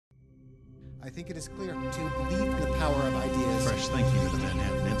I think it is clear to believe in the power of ideas. Fresh thinking of the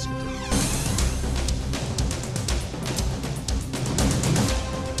Manhattan Institute.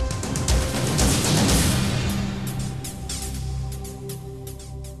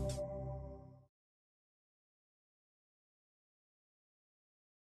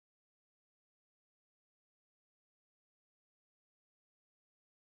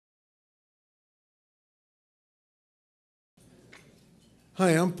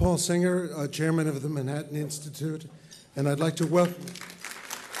 Hi, I'm Paul Singer, chairman of the Manhattan Institute, and I'd like to welcome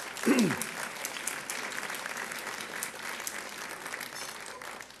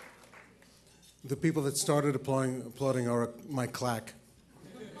the people that started applauding my clack.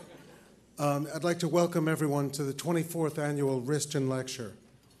 I'd like to welcome everyone to the 24th annual Wriston Lecture.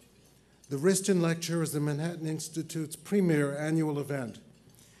 The Wriston Lecture is the Manhattan Institute's premier annual event.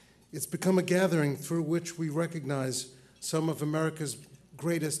 It's become a gathering through which we recognize some of America's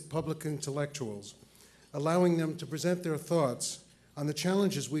greatest public intellectuals, allowing them to present their thoughts on the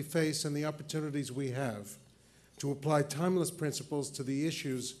challenges we face and the opportunities we have to apply timeless principles to the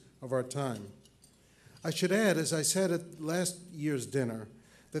issues of our time. I should add, as I said at last year's dinner,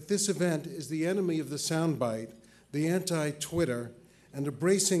 that this event is the enemy of the soundbite, the anti-Twitter, and a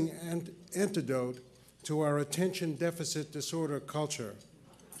bracing antidote to our attention deficit disorder culture.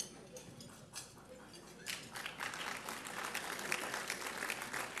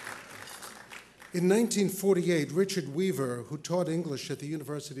 In 1948, Richard Weaver, who taught English at the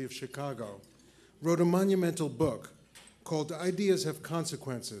University of Chicago, wrote a monumental book called Ideas Have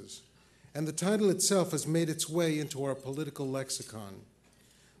Consequences, and the title itself has made its way into our political lexicon.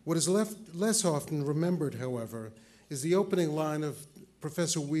 What is less often remembered, however, is the opening line of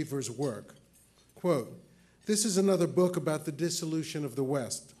Professor Weaver's work. Quote, "This is another book about the dissolution of the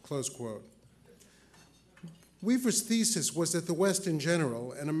West," close quote. Weaver's thesis was that the West in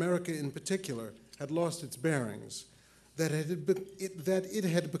general, and America in particular, had lost its bearings, that it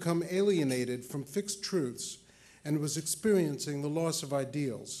had become alienated from fixed truths and was experiencing the loss of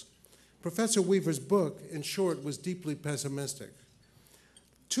ideals. Professor Weaver's book, in short, was deeply pessimistic.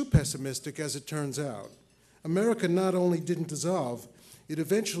 Too pessimistic, as it turns out. America not only didn't dissolve, it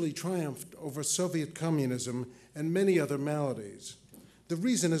eventually triumphed over Soviet communism and many other maladies. The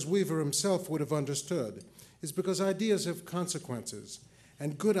reason, as Weaver himself would have understood, is because ideas have consequences,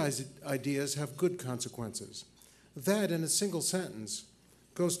 and good ideas have good consequences. That, in a single sentence,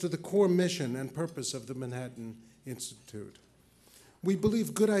 goes to the core mission and purpose of the Manhattan Institute. We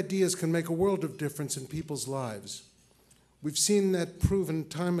believe good ideas can make a world of difference in people's lives. We've seen that proven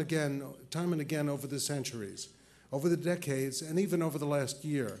time and again over the centuries, over the decades, and even over the last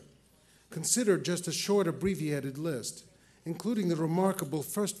year. Consider just a short abbreviated list, including the remarkable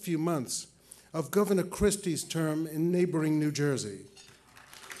first few months of Governor Christie's term in neighboring New Jersey.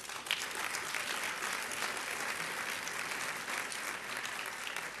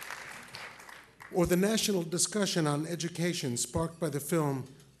 Or the national discussion on education sparked by the film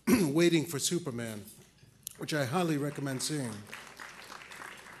Waiting for Superman, which I highly recommend seeing.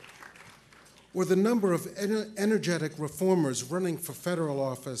 Or the number of energetic reformers running for federal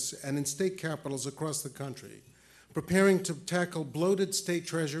office and in state capitals across the country, preparing to tackle bloated state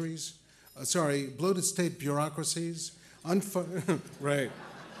treasuries, bloated state bureaucracies, right.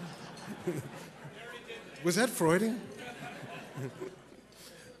 Was that Freudian?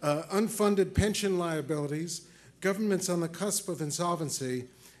 Unfunded pension liabilities, governments on the cusp of insolvency,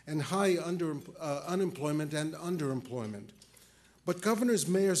 and high unemployment and underemployment. But governors,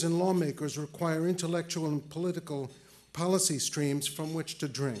 mayors, and lawmakers require intellectual and political policy streams from which to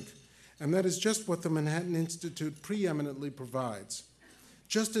drink. And that is just what the Manhattan Institute preeminently provides.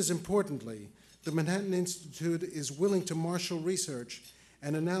 Just as importantly, the Manhattan Institute is willing to marshal research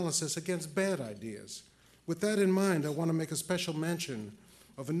and analysis against bad ideas. With that in mind, I want to make a special mention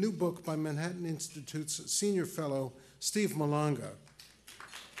of a new book by Manhattan Institute's senior fellow, Steve Malanga.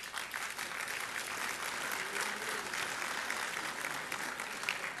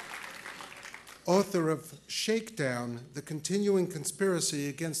 Author of Shakedown, The Continuing Conspiracy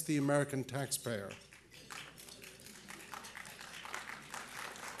Against the American Taxpayer.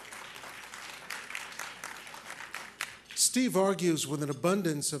 Steve argues with an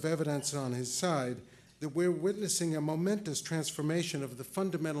abundance of evidence on his side that we're witnessing a momentous transformation of the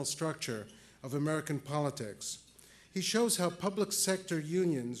fundamental structure of American politics. He shows how public sector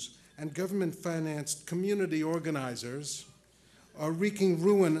unions and government-financed community organizers are wreaking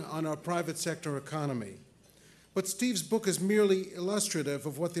ruin on our private sector economy. But Steve's book is merely illustrative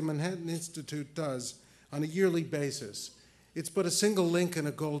of what the Manhattan Institute does on a yearly basis. It's but a single link in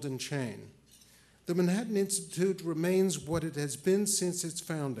a golden chain. The Manhattan Institute remains what it has been since its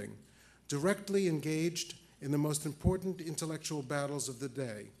founding, directly engaged in the most important intellectual battles of the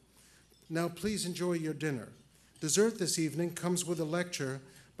day. Now please enjoy your dinner. Dessert this evening comes with a lecture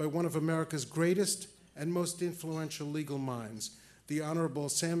by one of America's greatest and most influential legal minds, the Honorable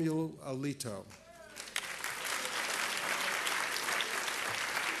Samuel Alito.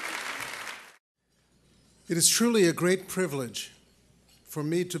 It is truly a great privilege for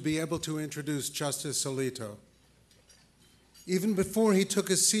me to be able to introduce Justice Alito. Even before he took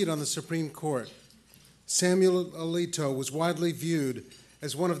his seat on the Supreme Court, Samuel Alito was widely viewed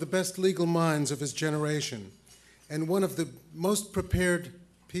as one of the best legal minds of his generation and one of the most prepared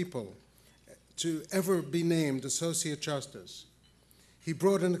people to ever be named Associate Justice. He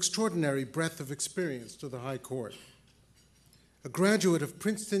brought an extraordinary breadth of experience to the High Court. A graduate of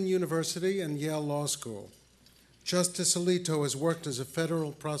Princeton University and Yale Law School, Justice Alito has worked as a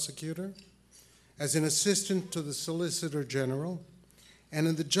federal prosecutor, as an assistant to the Solicitor General, and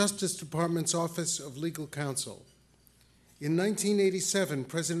in the Justice Department's Office of Legal Counsel. In 1987,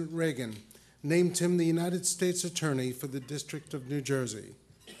 President Reagan named him the United States Attorney for the District of New Jersey.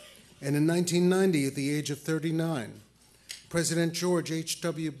 And in 1990, at the age of 39, President George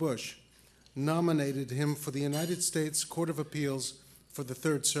H.W. Bush nominated him for the United States Court of Appeals for the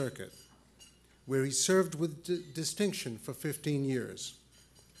Third Circuit, where he served with distinction for 15 years.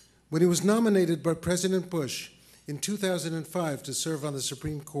 When he was nominated by President Bush in 2005 to serve on the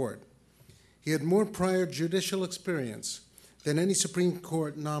Supreme Court, he had more prior judicial experience than any Supreme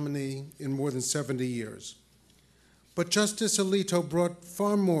Court nominee in more than 70 years. But Justice Alito brought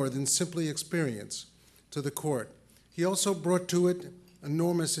far more than simply experience to the court. He also brought to it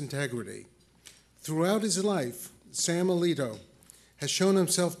enormous integrity. Throughout his life, Sam Alito has shown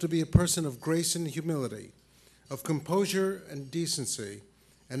himself to be a person of grace and humility, of composure and decency,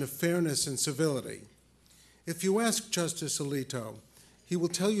 and of fairness and civility. If you ask Justice Alito, he will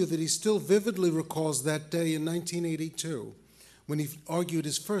tell you that he still vividly recalls that day in 1982 when he argued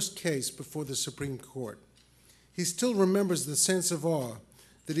his first case before the Supreme Court. He still remembers the sense of awe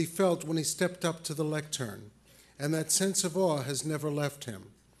that he felt when he stepped up to the lectern, and that sense of awe has never left him.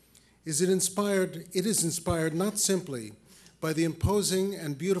 It is inspired not simply by the imposing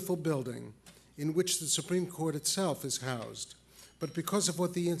and beautiful building in which the Supreme Court itself is housed, but because of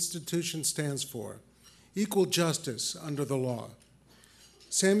what the institution stands for: equal justice under the law.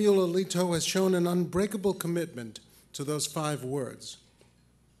 Samuel Alito has shown an unbreakable commitment to those 5 words.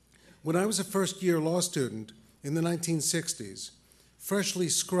 When I was a first-year law student in the 1960s, freshly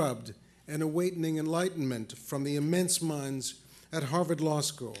scrubbed and awaiting enlightenment from the immense minds at Harvard Law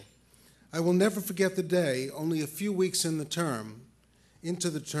School, I will never forget the day, only a few weeks into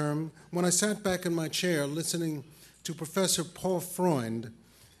the term, when I sat back in my chair listening to Professor Paul Freund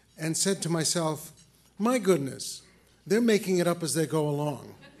and said to myself, "My goodness, they're making it up as they go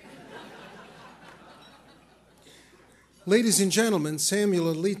along." Ladies and gentlemen,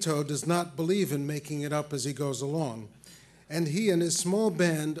 Samuel Alito does not believe in making it up as he goes along, and he and his small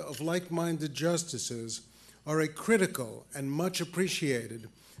band of like-minded justices are a critical and much appreciated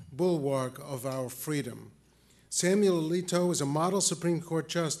bulwark of our freedom. Samuel Alito is a model Supreme Court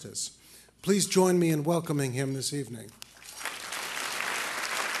justice. Please join me in welcoming him this evening.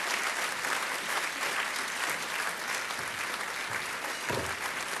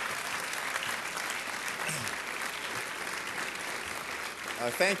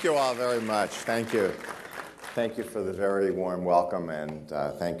 Thank you all very much. Thank you. Thank you for the very warm welcome, and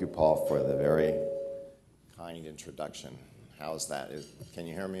thank you, Paul, for the very kind introduction. How's that? Can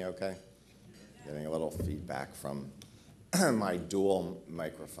you hear me okay? Getting a little feedback from my dual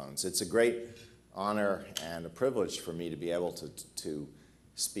microphones. It's a great honor and a privilege for me to be able to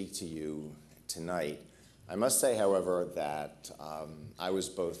speak to you tonight. I must say, however, that I was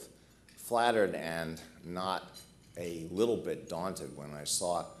both flattered and not a little bit daunted when I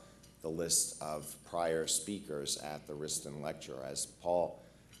saw the list of prior speakers at the Wriston lecture. As Paul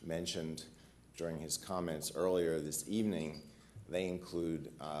mentioned during his comments earlier this evening, they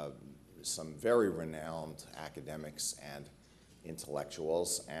include some very renowned academics and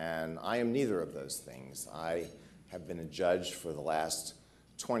intellectuals, and I am neither of those things. I have been a judge for the last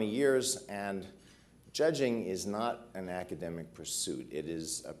 20 years, and judging is not an academic pursuit. It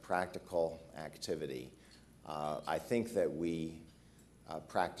is a practical activity. I think that we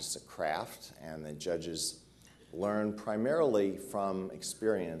practice a craft, and that judges learn primarily from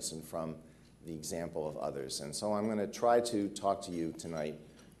experience and from the example of others. And so I'm going to try to talk to you tonight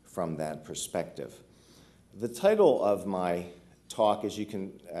from that perspective. The title of my talk, as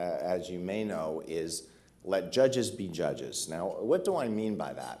you may know, is "Let Judges Be Judges." Now, what do I mean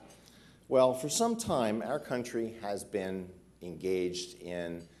by that? Well, for some time, our country has been engaged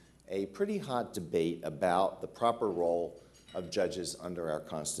in a pretty hot debate about the proper role of judges under our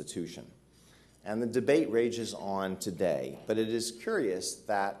Constitution. And the debate rages on today, but it is curious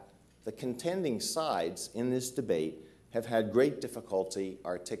that the contending sides in this debate have had great difficulty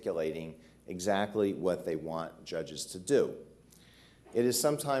articulating exactly what they want judges to do. It is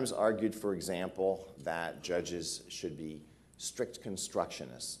sometimes argued, for example, that judges should be strict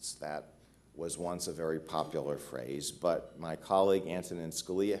constructionists. That was once a very popular phrase, but my colleague Antonin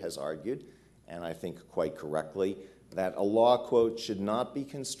Scalia has argued, and I think quite correctly, that a law, quote, should not be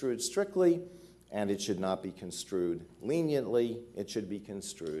construed strictly, and it should not be construed leniently, it should be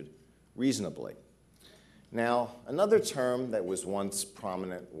construed reasonably. Now, another term that was once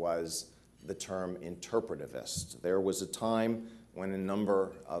prominent was the term interpretivist. There was a time when a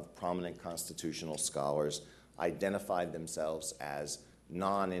number of prominent constitutional scholars identified themselves as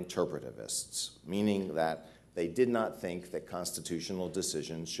non-interpretivists, meaning that they did not think that constitutional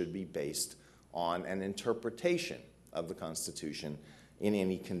decisions should be based on an interpretation of the Constitution in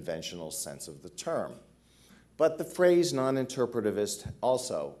any conventional sense of the term. But the phrase non-interpretivist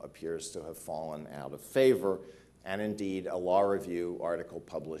also appears to have fallen out of favor, and indeed a Law Review article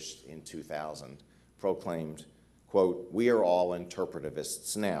published in 2000 proclaimed, quote, "We are all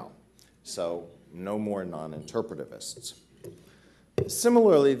interpretivists now, so no more non-interpretivists."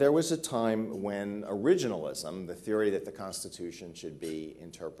 Similarly, there was a time when originalism, the theory that the Constitution should be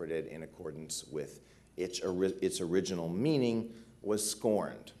interpreted in accordance with its original meaning, was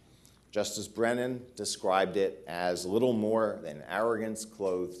scorned. Justice Brennan described it as little more than arrogance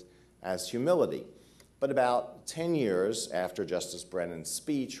clothed as humility. But about 10 years after Justice Brennan's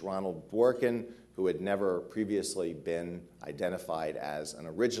speech, Ronald Dworkin, who had never previously been identified as an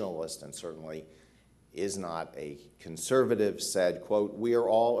originalist and certainly is not a conservative, said, quote, "We are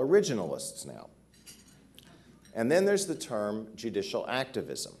all originalists now." And then there's the term judicial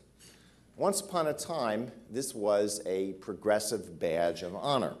activism. Once upon a time, this was a progressive badge of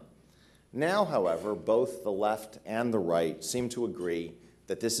honor. Now, however, both the left and the right seem to agree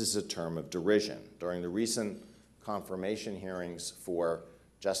that this is a term of derision. During the recent confirmation hearings for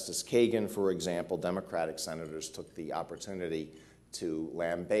Justice Kagan, for example, Democratic senators took the opportunity to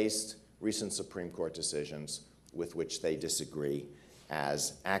lambaste recent Supreme Court decisions with which they disagree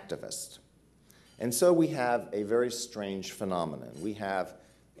as activists. And so we have a very strange phenomenon. We have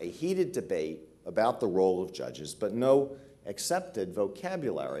a heated debate about the role of judges, but no accepted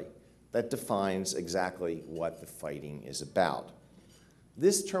vocabulary that defines exactly what the fighting is about.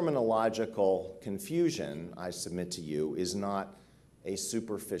 This terminological confusion, I submit to you, is not a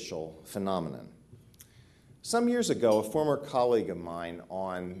superficial phenomenon. Some years ago, a former colleague of mine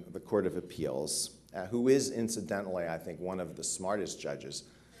on the Court of Appeals, who is incidentally, I think, one of the smartest judges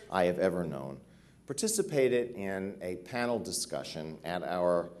I have ever known, participated in a panel discussion at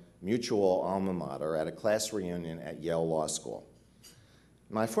our mutual alma mater at a class reunion at Yale Law School.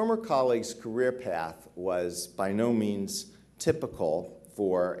 My former colleague's career path was by no means typical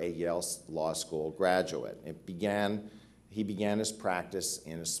for a Yale Law School graduate. He began his practice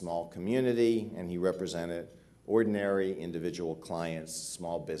in a small community, and he represented ordinary individual clients,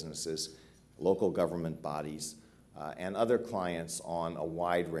 small businesses, local government bodies, and other clients on a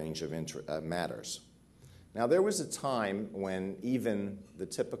wide range of matters. Now, there was a time when even the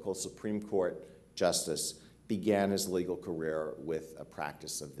typical Supreme Court justice began his legal career with a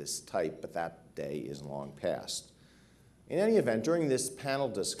practice of this type, but that day is long past. In any event, during this panel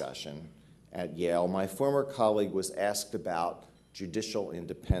discussion at Yale, my former colleague was asked about judicial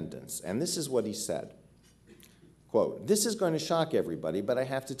independence, and this is what he said. Quote, "This is going to shock everybody, but I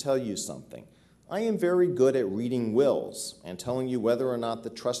have to tell you something. I am very good at reading wills and telling you whether or not the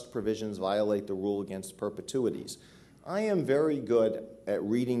trust provisions violate the rule against perpetuities. I am very good at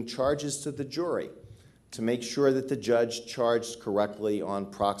reading charges to the jury to make sure that the judge charged correctly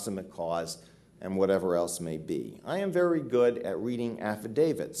on proximate cause and whatever else may be. I am very good at reading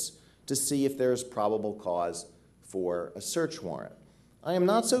affidavits to see if there is probable cause for a search warrant. I am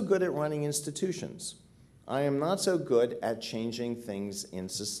not so good at running institutions. I am not so good at changing things in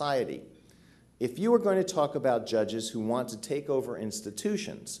society. If you are going to talk about judges who want to take over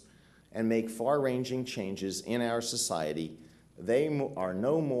institutions and make far-ranging changes in our society, they are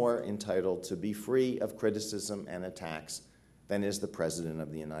no more entitled to be free of criticism and attacks than is the President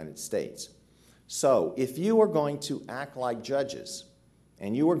of the United States. So if you are going to act like judges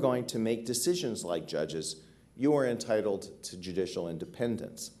and you are going to make decisions like judges, you are entitled to judicial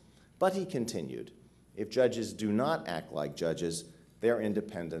independence." But he continued, "If judges do not act like judges, their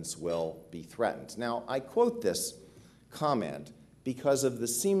independence will be threatened." Now, I quote this comment because of the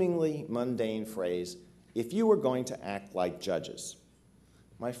seemingly mundane phrase, "if you are going to act like judges."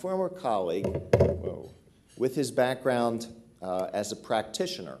 My former colleague, with his background as a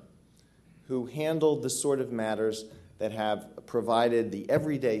practitioner who handled the sort of matters that have provided the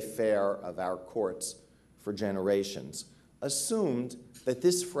everyday fare of our courts for generations, assumed that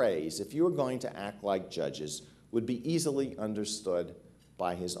this phrase, if you were going to act like judges, would be easily understood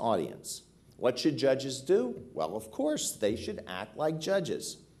by his audience. What should judges do? Well, of course, they should act like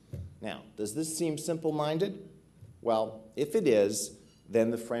judges. Now, does this seem simple-minded? Well, if it is, then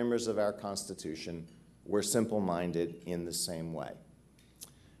the framers of our Constitution were simple-minded in the same way.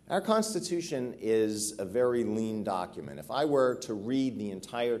 Our Constitution is a very lean document. If I were to read the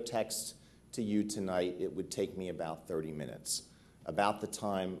entire text to you tonight, it would take me about 30 minutes, about the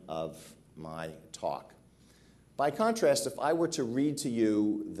time of my talk. By contrast, if I were to read to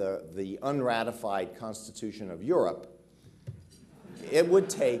you the unratified Constitution of Europe, it would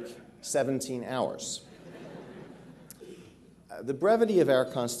take 17 hours. The brevity of our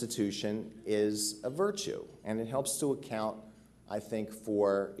Constitution is a virtue, and it helps to account, I think,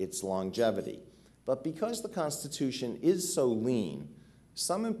 for its longevity. But because the Constitution is so lean,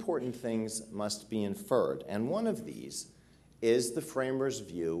 some important things must be inferred, and one of these is the framers'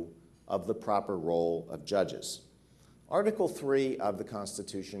 view of the proper role of judges. Article 3 of the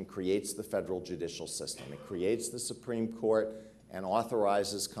Constitution creates the federal judicial system. It creates the Supreme Court and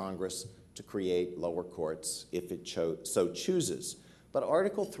authorizes Congress to create lower courts if it so chooses. But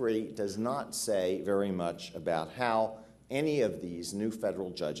Article 3 does not say very much about how any of these new federal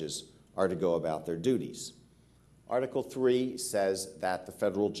judges are to go about their duties. Article 3 says that the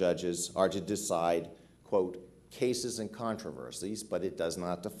federal judges are to decide, quote, cases and controversies, but it does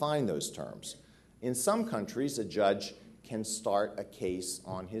not define those terms. In some countries, a judge can start a case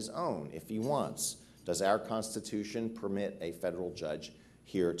on his own if he wants. Does our Constitution permit a federal judge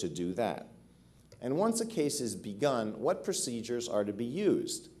here to do that? And once a case is begun, what procedures are to be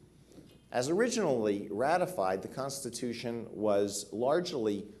used? As originally ratified, the Constitution was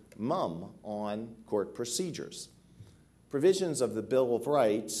largely mum on court procedures. Provisions of the Bill of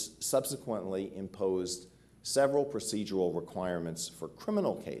Rights subsequently imposed several procedural requirements for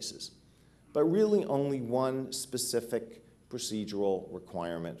criminal cases, but really only one specific procedural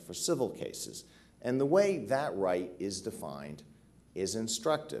requirement for civil cases. And the way that right is defined is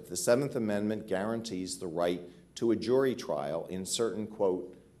instructive. The Seventh Amendment guarantees the right to a jury trial in certain,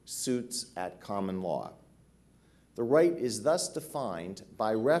 quote, suits at common law. The right is thus defined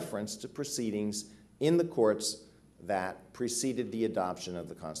by reference to proceedings in the courts that preceded the adoption of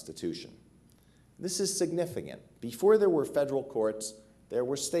the Constitution. This is significant. Before there were federal courts, there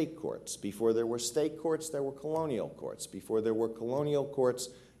were state courts. Before there were state courts, there were colonial courts. Before there were colonial courts,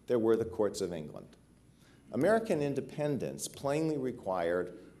 there were the courts of England. American independence plainly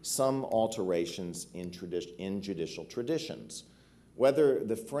required some alterations in judicial traditions. Whether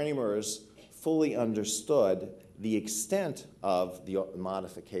the framers fully understood the extent of the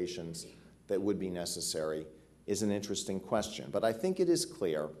modifications that would be necessary is an interesting question. But I think it is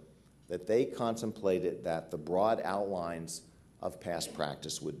clear that they contemplated that the broad outlines of past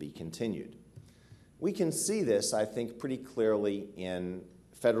practice would be continued. We can see this, I think, pretty clearly in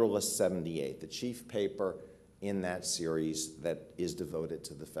Federalist 78, the chief paper in that series that is devoted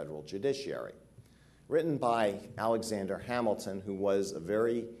to the federal judiciary. Written by Alexander Hamilton, who was a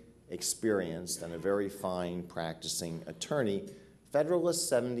very experienced and a very fine practicing attorney, Federalist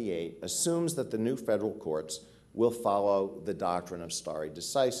 78 assumes that the new federal courts will follow the doctrine of stare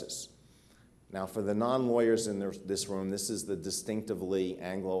decisis. Now, for the non-lawyers in this room, this is the distinctively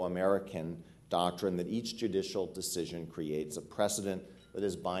Anglo-American doctrine that each judicial decision creates a precedent that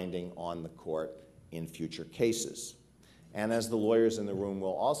is binding on the court in future cases. And as the lawyers in the room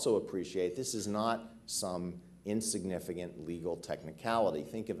will also appreciate, this is not some insignificant legal technicality.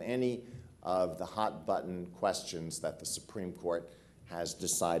 Think of any of the hot-button questions that the Supreme Court has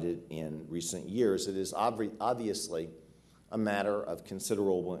decided in recent years. It is obviously a matter of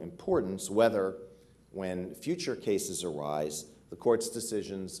considerable importance whether, when future cases arise, the court's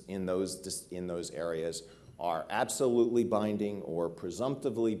decisions in those areas are absolutely binding or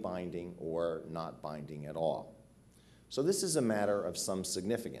presumptively binding or not binding at all. So this is a matter of some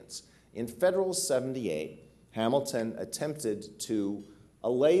significance. In Federal 78, Hamilton attempted to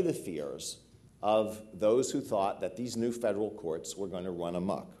allay the fears of those who thought that these new federal courts were going to run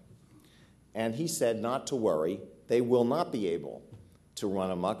amok. And he said not to worry, they will not be able to run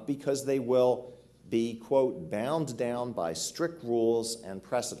amok because they will be, quote, bound down by strict rules and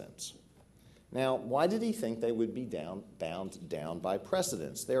precedents. Now, why did he think they would be bound down by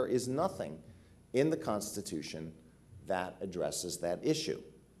precedents? There is nothing in the Constitution that addresses that issue.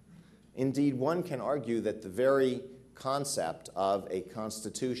 Indeed, one can argue that the very concept of a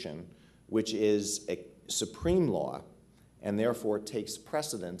constitution which is a supreme law and therefore takes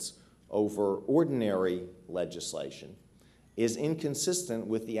precedence over ordinary legislation is inconsistent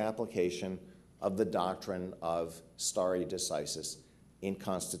with the application of the doctrine of stare decisis in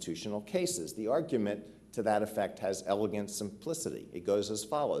constitutional cases. The argument to that effect has elegant simplicity. It goes as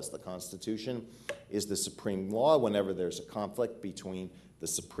follows. The Constitution is the supreme law. Whenever there's a conflict between the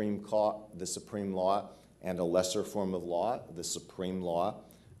supreme law and a lesser form of law, the supreme law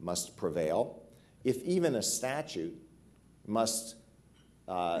must prevail. If even a statute must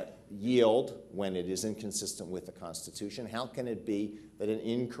yield when it is inconsistent with the Constitution, how can it be that an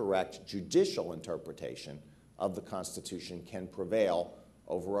incorrect judicial interpretation of the Constitution can prevail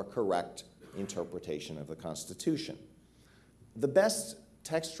over a correct interpretation of the Constitution? The best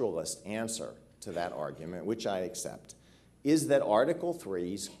textualist answer to that argument, which I accept, is that Article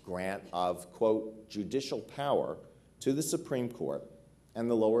 3's grant of, quote, judicial power to the Supreme Court and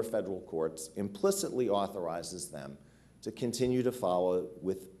the lower federal courts implicitly authorizes them to continue to follow,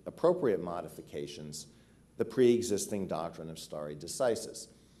 with appropriate modifications, the pre-existing doctrine of stare decisis.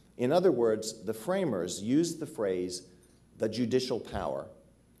 In other words, the framers used the phrase, the judicial power,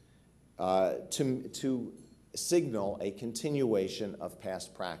 to signal a continuation of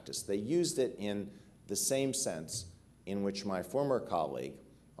past practice. They used it in the same sense in which my former colleague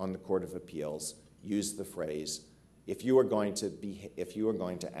on the Court of Appeals used the phrase, if you are going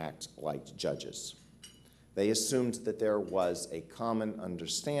to act like judges. They assumed that there was a common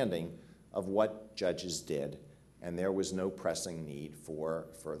understanding of what judges did, and there was no pressing need for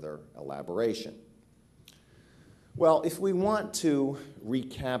further elaboration. Well, if we want to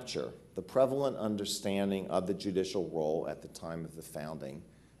recapture the prevalent understanding of the judicial role at the time of the founding,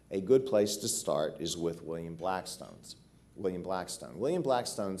 a good place to start is with William Blackstone. William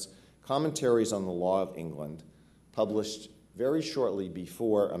Blackstone's Commentaries on the Law of England, published very shortly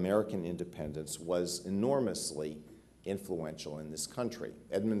before American independence, was enormously influential in this country.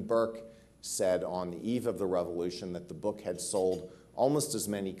 Edmund Burke said on the eve of the Revolution that the book had sold almost as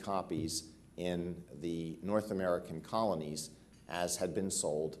many copies in the North American colonies as had been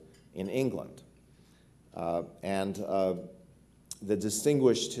sold in England. The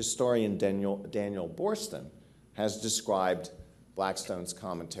distinguished historian Daniel Wriston has described Blackstone's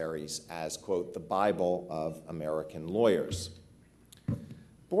commentaries as, quote, the Bible of American lawyers.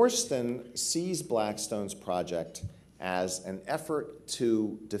 Wriston sees Blackstone's project as an effort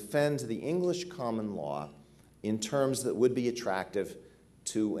to defend the English common law in terms that would be attractive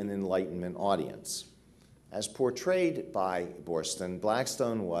to an Enlightenment audience. As portrayed by Wriston,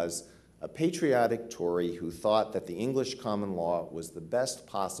 Blackstone was a patriotic Tory who thought that the English common law was the best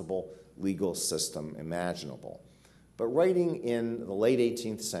possible legal system imaginable. But writing in the late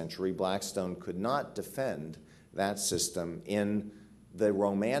 18th century, Blackstone could not defend that system in the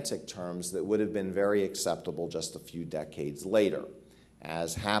romantic terms that would have been very acceptable just a few decades later,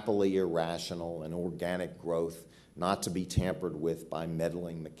 as happily irrational and organic growth not to be tampered with by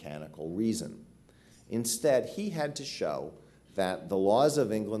meddling mechanical reason. Instead, he had to show that the laws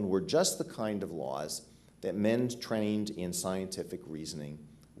of England were just the kind of laws that men trained in scientific reasoning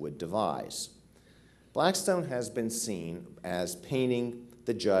would devise. Blackstone has been seen as painting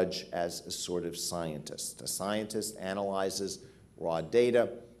the judge as a sort of scientist. A scientist analyzes raw data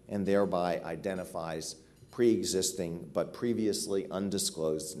and thereby identifies pre-existing but previously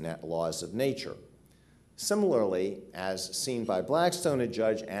undisclosed laws of nature. Similarly, as seen by Blackstone, a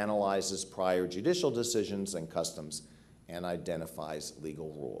judge analyzes prior judicial decisions and customs and identifies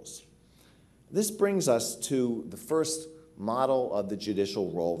legal rules. This brings us to the first model of the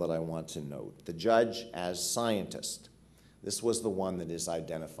judicial role that I want to note, the judge as scientist. This was the one that is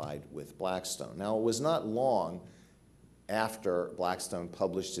identified with Blackstone. Now, it was not long after Blackstone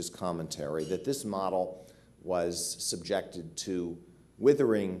published his commentary that this model was subjected to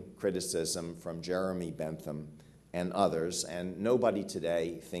withering criticism from Jeremy Bentham and others, and nobody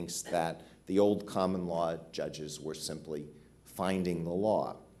today thinks that the old common law judges were simply finding the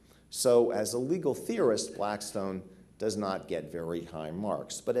law. So as a legal theorist, Blackstone does not get very high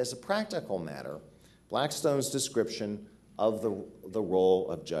marks. But as a practical matter, Blackstone's description of the role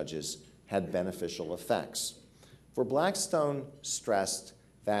of judges had beneficial effects. For Blackstone stressed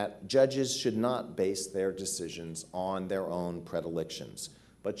that judges should not base their decisions on their own predilections,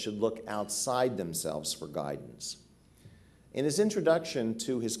 but should look outside themselves for guidance. In his introduction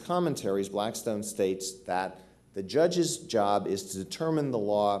to his commentaries, Blackstone states that the judge's job is to determine the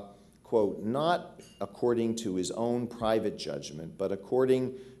law, quote, not according to his own private judgment, but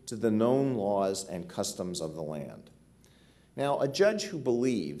according to the known laws and customs of the land. Now, a judge who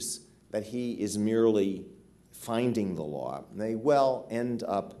believes that he is merely finding the law. They well end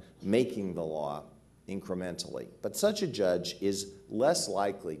up making the law incrementally. But such a judge is less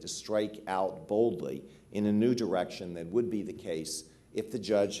likely to strike out boldly in a new direction than would be the case if the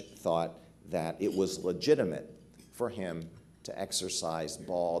judge thought that it was legitimate for him to exercise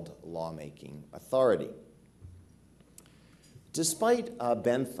bald lawmaking authority. Despite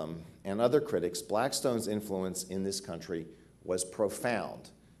Bentham and other critics, Blackstone's influence in this country was profound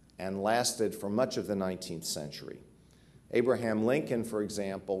and lasted for much of the 19th century. Abraham Lincoln, for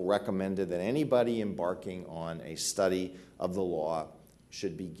example, recommended that anybody embarking on a study of the law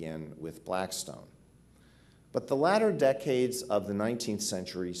should begin with Blackstone. But the latter decades of the 19th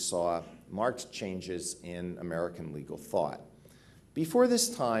century saw marked changes in American legal thought. Before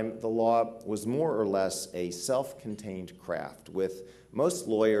this time, the law was more or less a self-contained craft, with most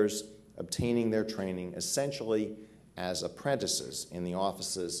lawyers obtaining their training essentially as apprentices in the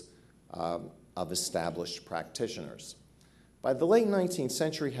offices of established practitioners. By the late 19th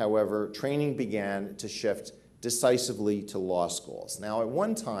century, however, training began to shift decisively to law schools. Now, at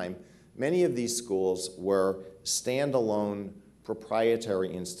one time, many of these schools were standalone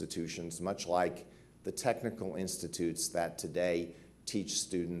proprietary institutions, much like the technical institutes that today teach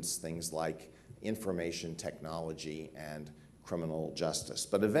students things like information technology and criminal justice.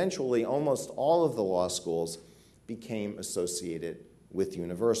 But eventually, almost all of the law schools became associated with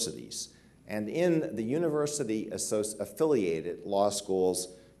universities. And in the university-affiliated law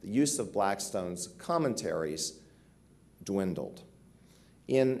schools, the use of Blackstone's commentaries dwindled.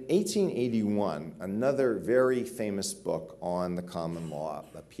 In 1881, another very famous book on the common law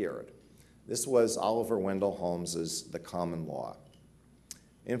appeared. This was Oliver Wendell Holmes's The Common Law.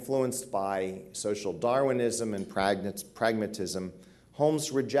 Influenced by social Darwinism and pragmatism,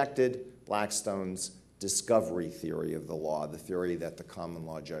 Holmes rejected Blackstone's discovery theory of the law, the theory that the common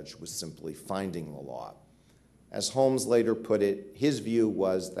law judge was simply finding the law. As Holmes later put it, his view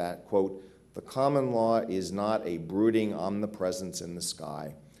was that, quote, the common law is not a brooding omnipresence in the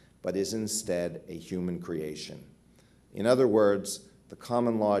sky, but is instead a human creation. In other words, the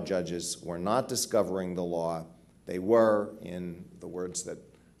common law judges were not discovering the law. They were, in the words that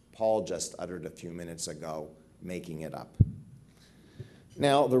Paul just uttered a few minutes ago, making it up.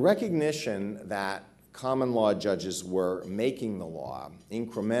 Now, the recognition that common law judges were making the law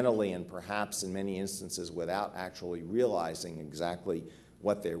incrementally and perhaps in many instances without actually realizing exactly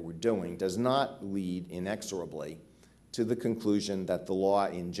what they were doing does not lead inexorably to the conclusion that the law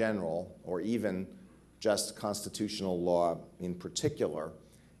in general, or even just constitutional law in particular,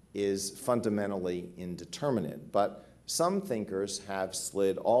 is fundamentally indeterminate. But some thinkers have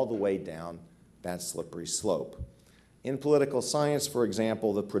slid all the way down that slippery slope. In political science, for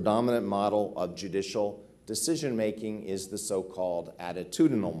example, the predominant model of judicial decision-making is the so-called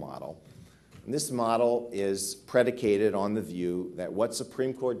attitudinal model. And this model is predicated on the view that what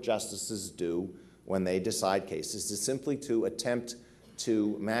Supreme Court justices do when they decide cases is simply to attempt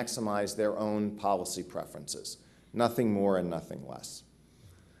to maximize their own policy preferences, nothing more and nothing less.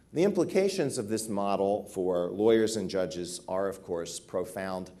 The implications of this model for lawyers and judges are, of course,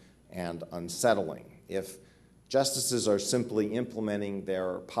 profound and unsettling. If justices are simply implementing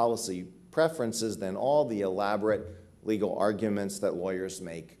their policy preferences, then all the elaborate legal arguments that lawyers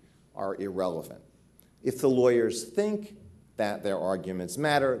make are irrelevant. If the lawyers think that their arguments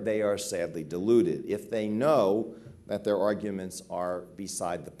matter, they are sadly deluded. If they know that their arguments are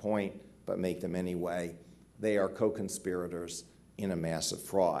beside the point but make them anyway, they are co-conspirators in a massive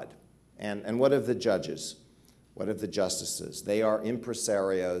fraud. And what of the judges? What of the justices? They are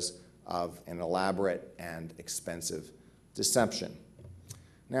impresarios of an elaborate and expensive deception.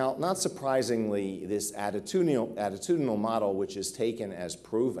 Now, not surprisingly, this attitudinal model, which is taken as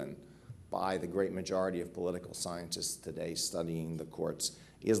proven by the great majority of political scientists today studying the courts,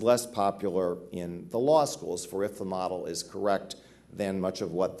 is less popular in the law schools, for if the model is correct, then much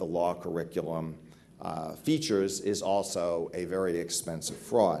of what the law curriculum features is also a very expensive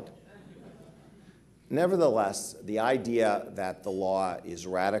fraud. Nevertheless, the idea that the law is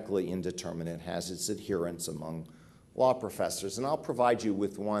radically indeterminate has its adherents among law professors, and I'll provide you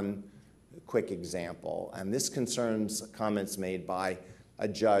with one quick example. And this concerns comments made by a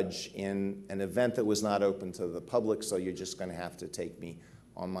judge in an event that was not open to the public, so you're just going to have to take me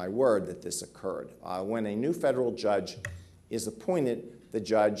on my word that this occurred. When a new federal judge is appointed, the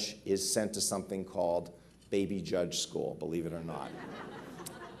judge is sent to something called baby judge school, believe it or not.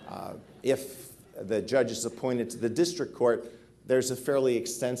 If the judge is appointed to the district court, there's a fairly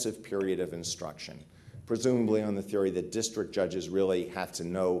extensive period of instruction, presumably on the theory that district judges really have to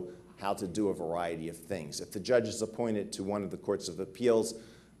know how to do a variety of things. If the judge is appointed to one of the courts of appeals,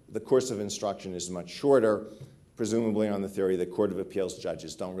 the course of instruction is much shorter, presumably on the theory that Court of Appeals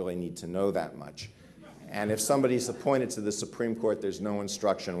judges don't really need to know that much. And if somebody's appointed to the Supreme Court, there's no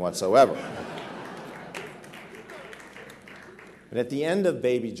instruction whatsoever. But at the end of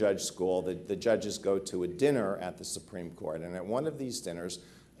baby judge school, the judges go to a dinner at the Supreme Court. And at one of these dinners,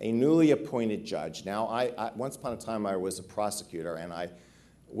 a newly appointed judge, now once upon a time I was a prosecutor, and I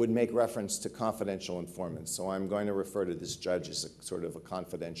would make reference to confidential informants. So I'm going to refer to this judge as a sort of a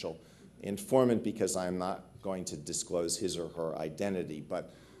confidential informant because I'm not going to disclose his or her identity.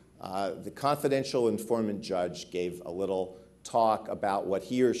 But the confidential informant judge gave a little talk about what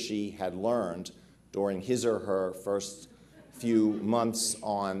he or she had learned during his or her first few months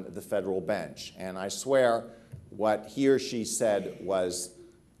on the federal bench. And I swear what he or she said was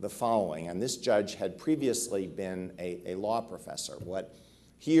the following. And this judge had previously been a law professor. What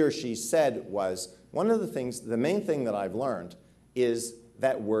he or she said was, one of the things, the main thing that I've learned is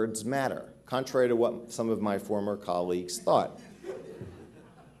that words matter, contrary to what some of my former colleagues thought.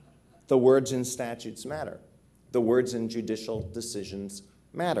 The words in statutes matter. The words in judicial decisions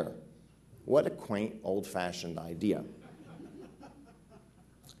matter. What a quaint, old-fashioned idea.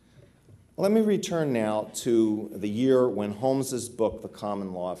 Let me return now to the year when Holmes's book, The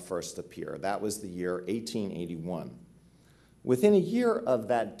Common Law, first appeared. That was the year 1881. Within a year of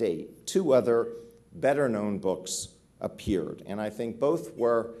that date, two other better-known books appeared, and I think both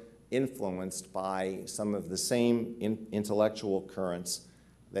were influenced by some of the same intellectual currents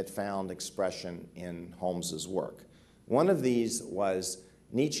that found expression in Holmes's work. One of these was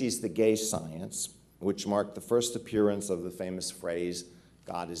Nietzsche's The Gay Science, which marked the first appearance of the famous phrase,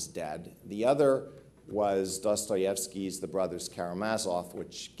 God is dead. The other was Dostoevsky's The Brothers Karamazov,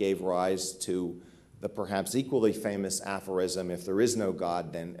 which gave rise to the perhaps equally famous aphorism, if there is no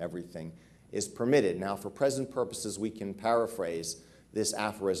God, then everything is permitted. Now, for present purposes, we can paraphrase this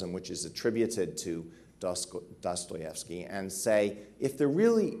aphorism, which is attributed to Dostoevsky, and say, if there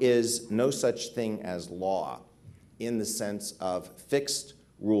really is no such thing as law in the sense of fixed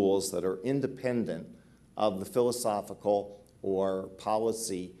rules that are independent of the philosophical or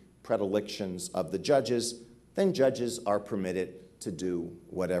policy predilections of the judges, then judges are permitted to do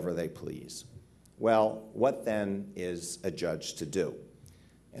whatever they please. Well, what then is a judge to do?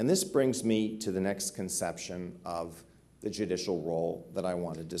 And this brings me to the next conception of the judicial role that I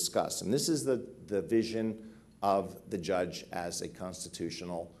want to discuss. And this is the vision of the judge as a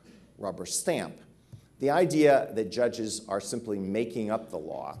constitutional rubber stamp. The idea that judges are simply making up the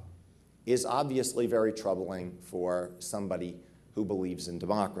law is obviously very troubling for somebody who believes in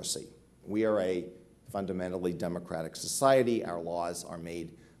democracy. We are a fundamentally democratic society. Our laws are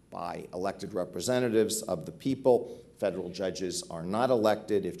made by elected representatives of the people. Federal judges are not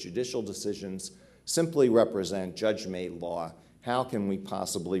elected. If judicial decisions simply represent judge-made law, how can we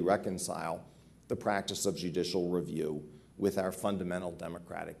possibly reconcile the practice of judicial review with our fundamental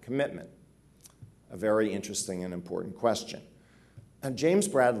democratic commitment? A very interesting and important question. And James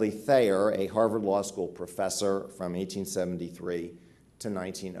Bradley Thayer, a Harvard Law School professor from 1873 to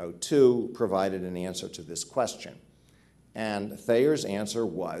 1902, provided an answer to this question. And Thayer's answer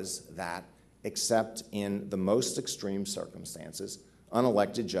was that, except in the most extreme circumstances,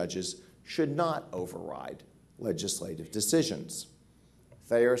 unelected judges should not override legislative decisions.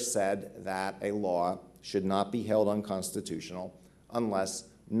 Thayer said that a law should not be held unconstitutional unless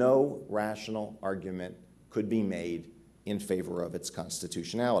no rational argument could be made in favor of its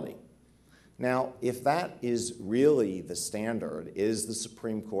constitutionality. Now, if that is really the standard, is the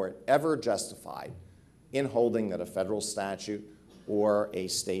Supreme Court ever justified in holding that a federal statute or a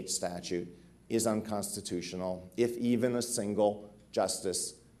state statute is unconstitutional if even a single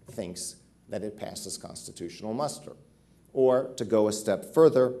justice thinks that it passes constitutional muster? Or, to go a step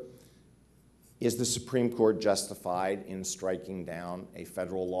further, is the Supreme Court justified in striking down a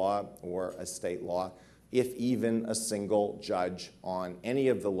federal law or a state law if even a single judge on any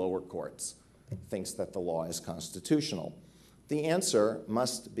of the lower courts thinks that the law is constitutional? The answer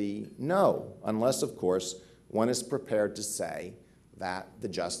must be no, unless, of course, one is prepared to say that the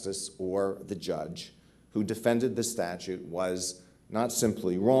justice or the judge who defended the statute was not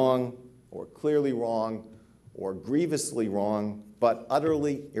simply wrong or clearly wrong or grievously wrong, but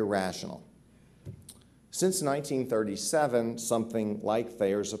utterly irrational. Since 1937, something like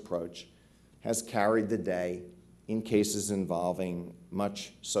Thayer's approach has carried the day in cases involving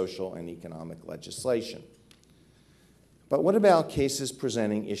much social and economic legislation. But what about cases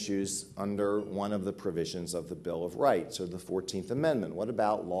presenting issues under one of the provisions of the Bill of Rights or the 14th Amendment? What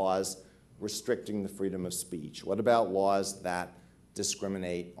about laws restricting the freedom of speech? What about laws that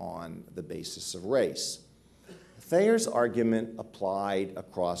discriminate on the basis of race? Thayer's argument applied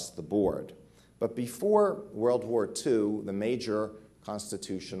across the board. But before World War II, the major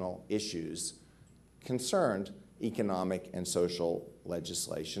constitutional issues concerned economic and social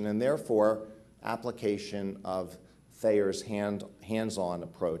legislation, and therefore application of Thayer's hands-on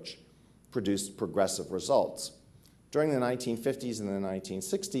approach produced progressive results. During the 1950s and the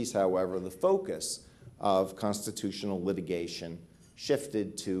 1960s, however, the focus of constitutional litigation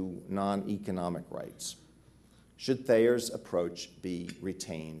shifted to non-economic rights. Should Thayer's approach be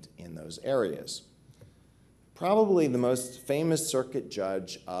retained in those areas? Probably the most famous circuit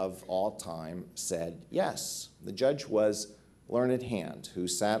judge of all time said yes. The judge was Learned Hand, who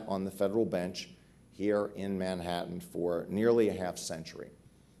sat on the federal bench here in Manhattan for nearly a half century.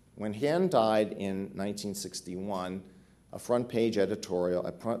 When Hand died in 1961, a front-page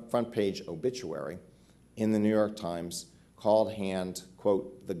obituary in the New York Times called Hand,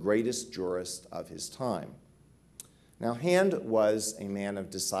 quote, the greatest jurist of his time. Now, Hand was a man of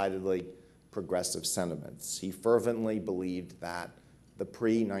decidedly progressive sentiments. He fervently believed that the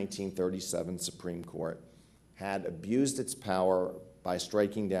pre-1937 Supreme Court had abused its power by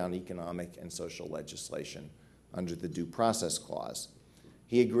striking down economic and social legislation under the Due Process Clause.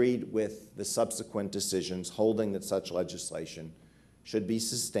 He agreed with the subsequent decisions holding that such legislation should be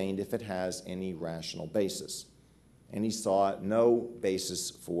sustained if it has any rational basis. And he saw no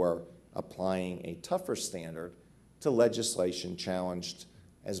basis for applying a tougher standard to legislation challenged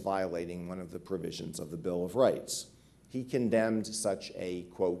as violating one of the provisions of the Bill of Rights. He condemned such a,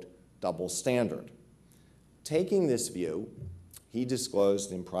 quote, double standard. Taking this view, he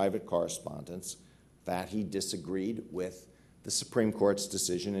disclosed in private correspondence that he disagreed with the Supreme Court's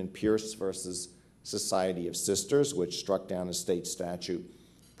decision in Pierce versus Society of Sisters, which struck down a state statute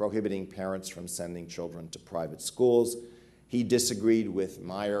prohibiting parents from sending children to private schools. He disagreed with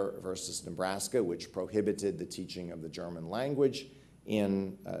Meyer versus Nebraska, which prohibited the teaching of the German language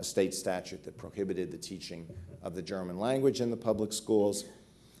in a state statute that prohibited the teaching of the German language in the public schools.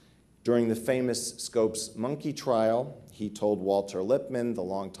 During the famous Scopes monkey trial, he told Walter Lippmann, the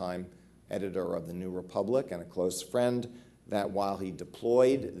longtime editor of the New Republic and a close friend, that while he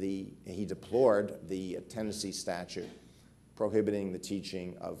deplored the Tennessee statute prohibiting the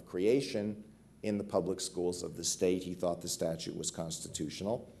teaching of creation in the public schools of the state, he thought the statute was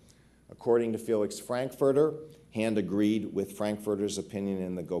constitutional. According to Felix Frankfurter, Hand agreed with Frankfurter's opinion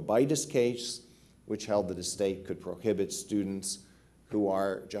in the Gobitis case, which held that a state could prohibit students who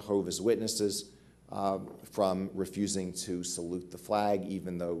are Jehovah's Witnesses from refusing to salute the flag,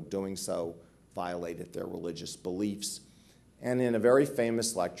 even though doing so violated their religious beliefs. And in a very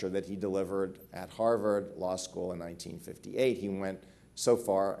famous lecture that he delivered at Harvard Law School in 1958, he went so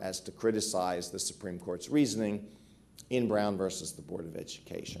far as to criticize the Supreme Court's reasoning in Brown versus the Board of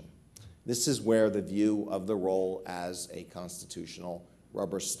Education. This is where the view of the role as a constitutional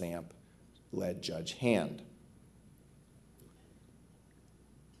rubber stamp led Judge Hand.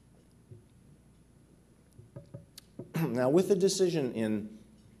 Now, with the decision in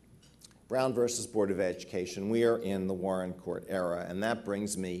Brown versus Board of Education, we are in the Warren Court era, and that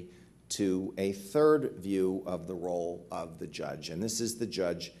brings me to a third view of the role of the judge, and this is the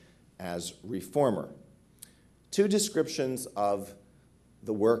judge as reformer. Two descriptions of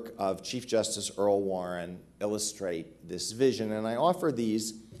the work of Chief Justice Earl Warren illustrate this vision, and I offer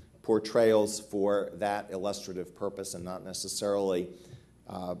these portrayals for that illustrative purpose and not necessarily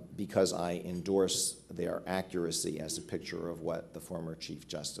because I endorse their accuracy as a picture of what the former Chief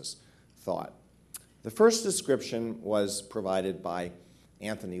Justice thought. The first description was provided by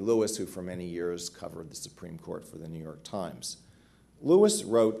Anthony Lewis, who for many years covered the Supreme Court for the New York Times. Lewis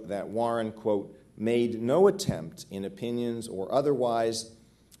wrote that Warren, quote, made no attempt in opinions or otherwise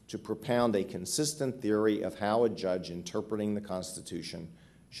to propound a consistent theory of how a judge interpreting the Constitution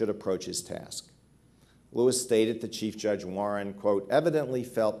should approach his task. Lewis stated that Chief Judge Warren, quote, evidently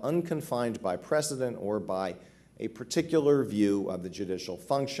felt unconfined by precedent or by a particular view of the judicial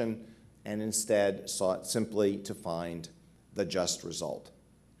function and instead sought simply to find the just result.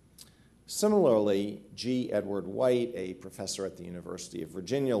 Similarly, G. Edward White, a professor at the University of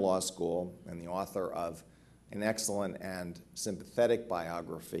Virginia Law School and the author of an excellent and sympathetic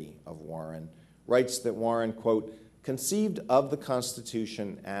biography of Warren, writes that Warren, quote, conceived of the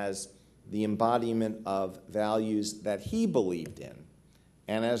Constitution as the embodiment of values that he believed in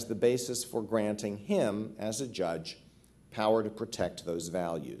and as the basis for granting him, as a judge, power to protect those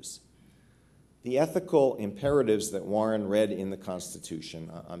values. The ethical imperatives that Warren read in the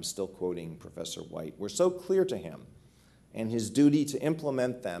Constitution, I'm still quoting Professor White, were so clear to him, and his duty to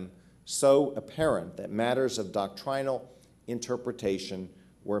implement them so apparent that matters of doctrinal interpretation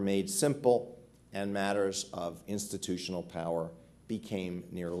were made simple and matters of institutional power became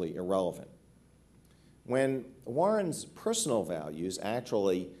nearly irrelevant. When Warren's personal values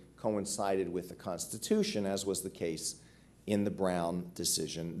actually coincided with the Constitution, as was the case in the Brown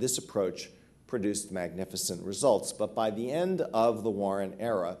decision, this approach produced magnificent results. But by the end of the Warren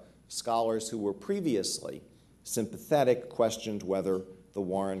era, scholars who were previously sympathetic questioned whether the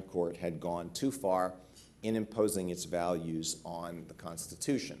Warren Court had gone too far in imposing its values on the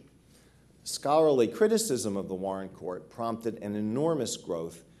Constitution. Scholarly criticism of the Warren Court prompted an enormous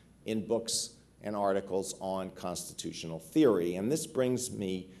growth in books and articles on constitutional theory. And this brings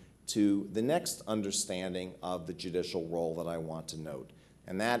me to the next understanding of the judicial role that I want to note,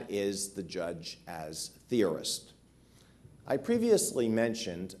 and that is the judge as theorist. I previously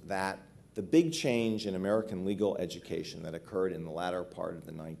mentioned that the big change in American legal education that occurred in the latter part of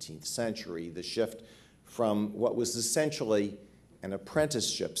the 19th century, the shift from what was essentially an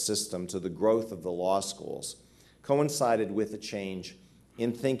apprenticeship system to the growth of the law schools, coincided with a change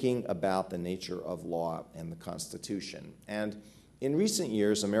in thinking about the nature of law and the Constitution. And in recent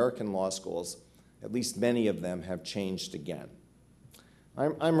years, American law schools, at least many of them, have changed again.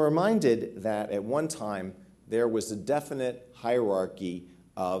 I'm reminded that at one time there was a definite hierarchy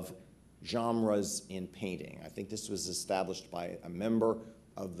of genres in painting. I think this was established by a member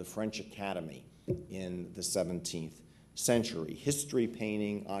of the French Academy in the 17th century. History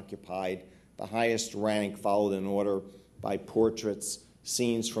painting occupied the highest rank, followed in order by portraits,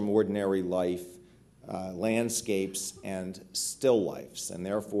 scenes from ordinary life, landscapes, and still lifes. And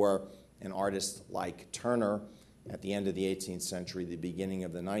therefore, an artist like Turner at the end of the 18th century, the beginning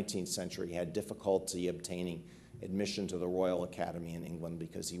of the 19th century, had difficulty obtaining admission to the Royal Academy in England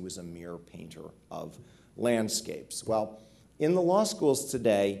because he was a mere painter of landscapes. Well, in the law schools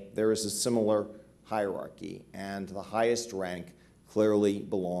today, there is a similar hierarchy, and the highest rank clearly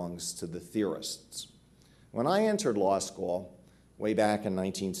belongs to the theorists. When I entered law school way back in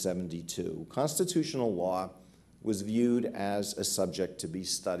 1972, constitutional law was viewed as a subject to be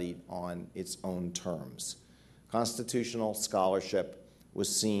studied on its own terms. Constitutional scholarship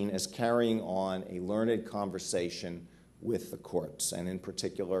was seen as carrying on a learned conversation with the courts, and in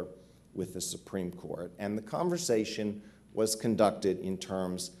particular with the Supreme Court. And the conversation was conducted in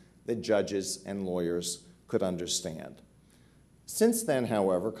terms that judges and lawyers could understand. Since then,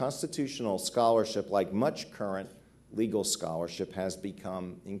 however, constitutional scholarship, like much current legal scholarship, has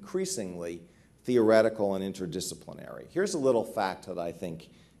become increasingly theoretical and interdisciplinary. Here's a little fact that I think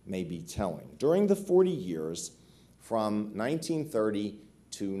may be telling. During the 40 years from 1930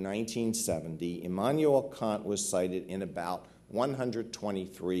 to 1970, Immanuel Kant was cited in about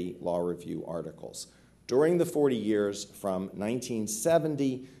 123 law review articles. During the 40 years from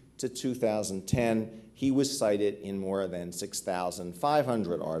 1970 to 2010, he was cited in more than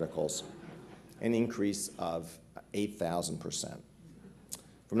 6,500 articles, an increase of 8,000%.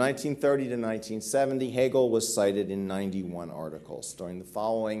 From 1930 to 1970, Hegel was cited in 91 articles. During the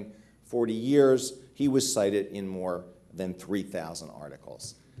following 40 years, he was cited in more than 3,000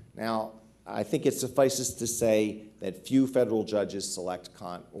 articles. Now, I think it suffices to say that few federal judges select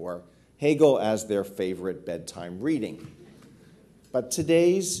Kant or Hegel as their favorite bedtime reading. But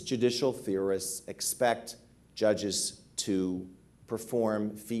today's judicial theorists expect judges to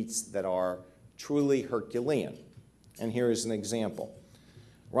perform feats that are truly Herculean. And here is an example.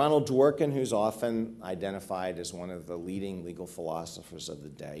 Ronald Dworkin, who's often identified as one of the leading legal philosophers of the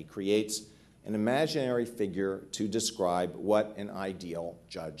day, creates an imaginary figure to describe what an ideal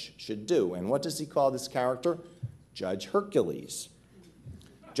judge should do. And what does he call this character? Judge Hercules.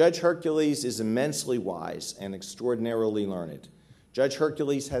 Judge Hercules is immensely wise and extraordinarily learned. Judge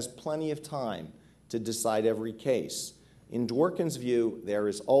Hercules has plenty of time to decide every case. In Dworkin's view, there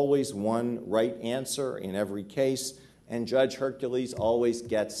is always one right answer in every case, and Judge Hercules always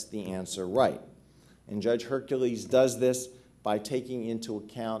gets the answer right. And Judge Hercules does this by taking into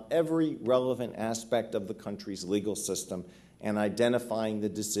account every relevant aspect of the country's legal system and identifying the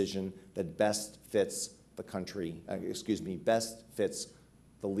decision that best fits the best fits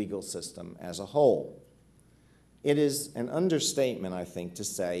the legal system as a whole. It is an understatement, I think, to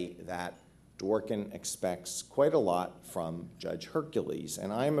say that Dworkin expects quite a lot from Judge Hercules,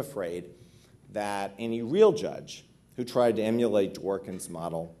 and I'm afraid that any real judge who tried to emulate Dworkin's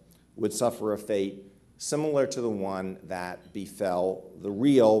model would suffer a fate similar to the one that befell the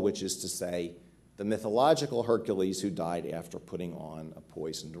real, which is to say, the mythological Hercules who died after putting on a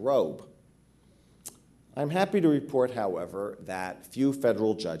poisoned robe. I'm happy to report, however, that few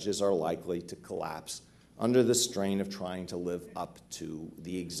federal judges are likely to collapse under the strain of trying to live up to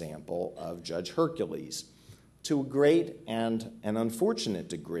the example of Judge Hercules. To a great and an unfortunate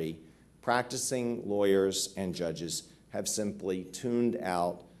degree, practicing lawyers and judges have simply tuned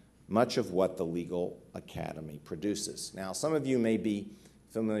out much of what the legal academy produces. Now, some of you may be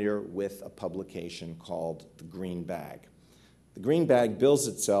familiar with a publication called The Green Bag. The Green Bag bills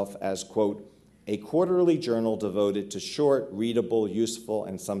itself as, quote, a quarterly journal devoted to short, readable, useful,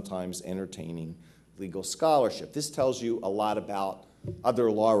 and sometimes entertaining legal scholarship. This tells you a lot about other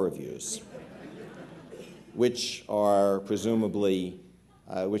law reviews, which are presumably,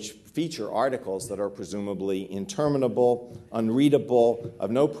 which feature articles that are presumably interminable, unreadable, of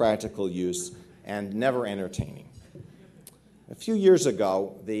no practical use, and never entertaining. A few years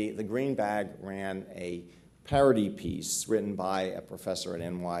ago, the Green Bag ran a parody piece written by a professor at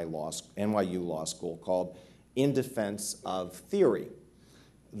NYU Law School called In Defense of Theory.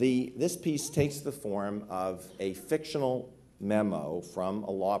 This piece takes the form of a fictional memo from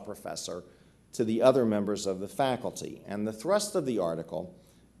a law professor to the other members of the faculty. And the thrust of the article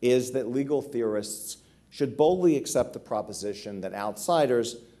is that legal theorists should boldly accept the proposition that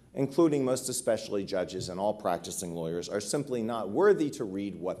outsiders, including most especially judges and all practicing lawyers, are simply not worthy to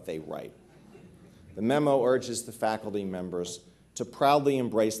read what they write. The memo urges the faculty members to proudly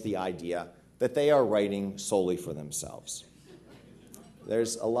embrace the idea that they are writing solely for themselves.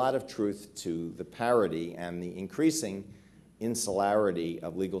 There's a lot of truth to the parody, and the increasing insularity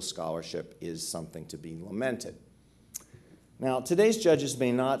of legal scholarship is something to be lamented. Now, today's judges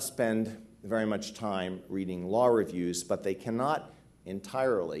may not spend very much time reading law reviews, but they cannot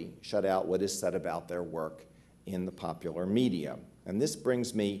entirely shut out what is said about their work in the popular media. And this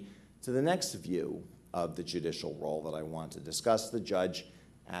brings me to the next view of the judicial role that I want to discuss, the judge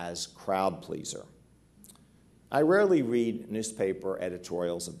as crowd pleaser. I rarely read newspaper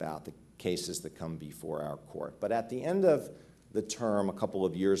editorials about the cases that come before our court, but at the end of the term a couple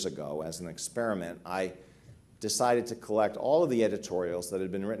of years ago, as an experiment, I decided to collect all of the editorials that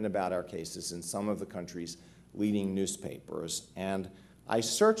had been written about our cases in some of the country's leading newspapers, and I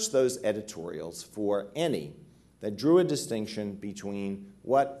searched those editorials for any that drew a distinction between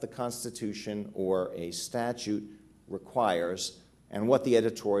what the Constitution or a statute requires and what the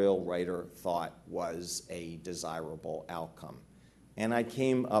editorial writer thought was a desirable outcome. And I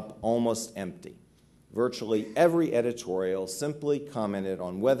came up almost empty. Virtually every editorial simply commented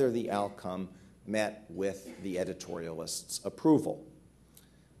on whether the outcome met with the editorialist's approval.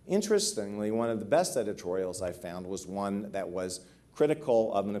 Interestingly, one of the best editorials I found was one that was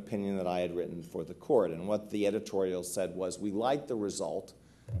critical of an opinion that I had written for the court. And what the editorial said was, we like the result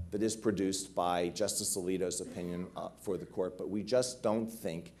that is produced by Justice Alito's opinion for the court, but we just don't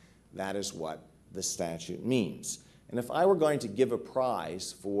think that is what the statute means. And if I were going to give a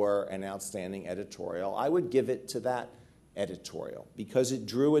prize for an outstanding editorial, I would give it to that editorial because it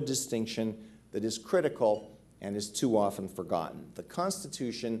drew a distinction that is critical and is too often forgotten. The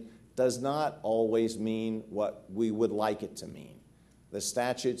Constitution does not always mean what we would like it to mean. The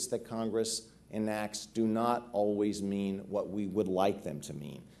statutes that Congress enacts do not always mean what we would like them to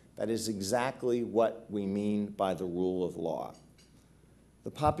mean. That is exactly what we mean by the rule of law.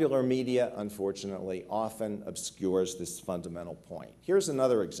 The popular media, unfortunately, often obscures this fundamental point. Here's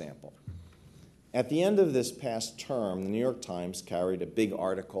another example. At the end of this past term, the New York Times carried a big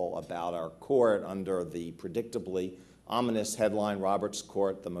article about our court under the predictably ominous headline, Roberts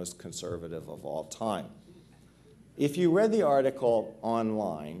Court, the most conservative of all time. If you read the article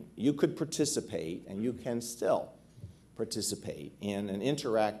online, you could participate, and you can still participate, in an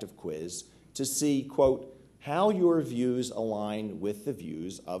interactive quiz to see, quote, how your views align with the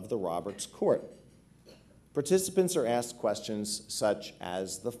views of the Roberts Court. Participants are asked questions such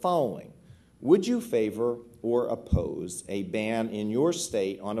as the following. Would you favor or oppose a ban in your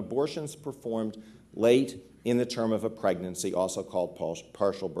state on abortions performed late in the term of a pregnancy, also called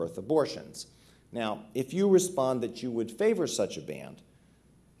partial birth abortions? Now, if you respond that you would favor such a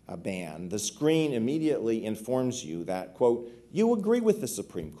ban, the screen immediately informs you that, quote, you agree with the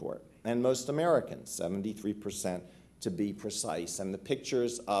Supreme Court and most Americans, 73% to be precise, and the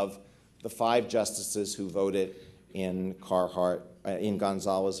pictures of the 5 justices who voted in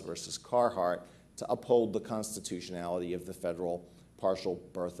Gonzalez versus Carhart to uphold the constitutionality of the federal partial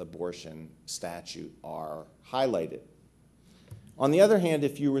birth abortion statute are highlighted. On the other hand,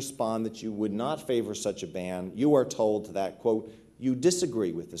 if you respond that you would not favor such a ban, you are told that, quote, you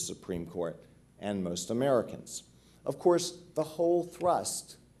disagree with the Supreme Court and most Americans. Of course, the whole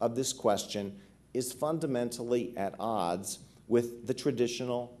thrust of this question is fundamentally at odds with the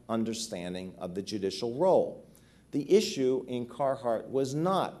traditional understanding of the judicial role. The issue in Carhart was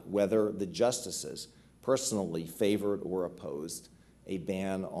not whether the justices personally favored or opposed a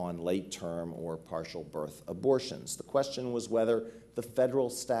ban on late-term or partial birth abortions. The question was whether the federal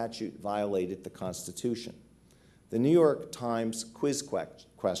statute violated the Constitution. The New York Times quiz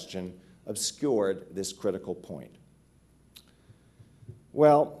question obscured this critical point.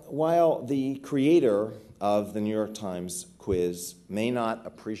 Well, while the creator of the New York Times quiz may not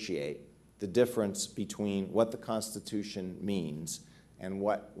appreciate the difference between what the Constitution means and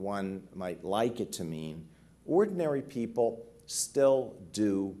what one might like it to mean, ordinary people still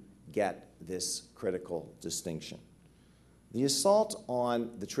do get this critical distinction. The assault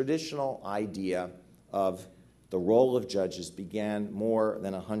on the traditional idea of the role of judges began more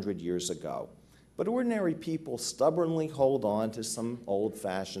than 100 years ago. But ordinary people stubbornly hold on to some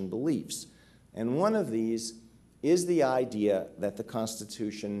old-fashioned beliefs. And one of these is the idea that the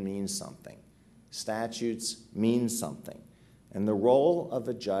Constitution means something. Statutes mean something. And the role of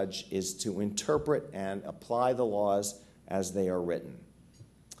a judge is to interpret and apply the laws as they are written.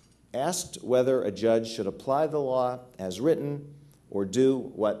 Asked whether a judge should apply the law as written or do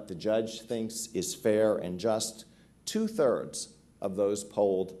what the judge thinks is fair and just, 2/3 of those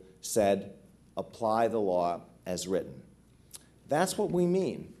polled said, apply the law as written. That's what we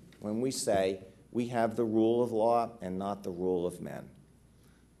mean when we say we have the rule of law and not the rule of men.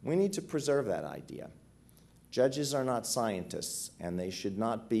 We need to preserve that idea. Judges are not scientists, and they should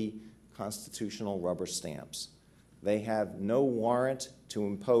not be constitutional rubber stamps. They have no warrant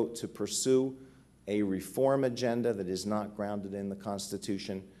to pursue a reform agenda that is not grounded in the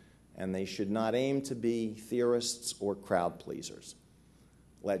Constitution, and they should not aim to be theorists or crowd pleasers.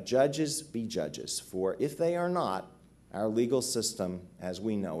 Let judges be judges, for if they are not, our legal system as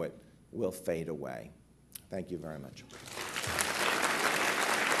we know it will fade away. Thank you very much.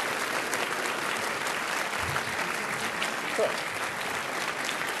 Sure.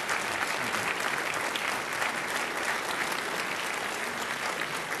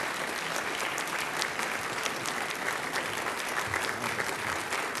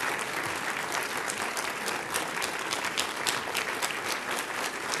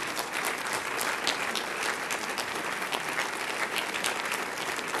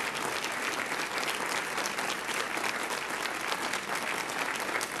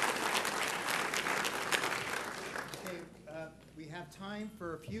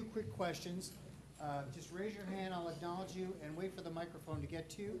 For a few quick questions. Just raise your hand, I'll acknowledge you, and wait for the microphone to get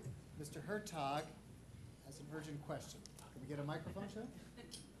to you. Mr. Hertog has an urgent question. Can we get a microphone, sir?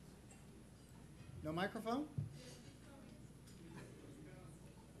 No microphone?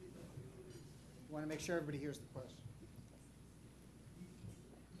 We want to make sure everybody hears the question.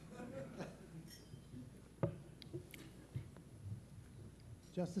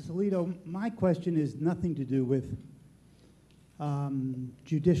 Justice Alito, my question is nothing to do with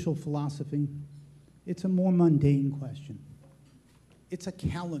judicial philosophy. It's a more mundane question. It's a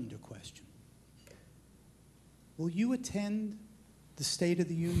calendar question. Will you attend the State of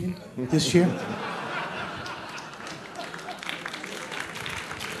the Union this year?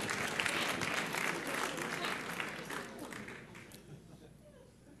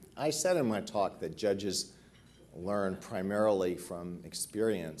 I said in my talk that judges learn primarily from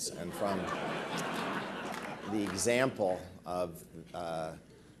experience and from the example of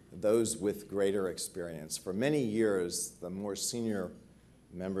those with greater experience. For many years, the more senior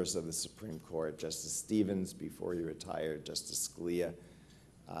members of the Supreme Court, Justice Stevens before he retired, Justice Scalia,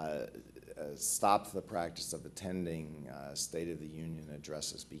 stopped the practice of attending State of the Union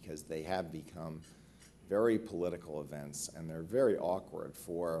addresses because they have become very political events and they're very awkward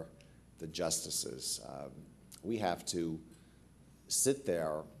for the justices. We have to sit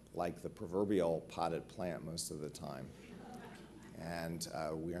there like the proverbial potted plant most of the time. And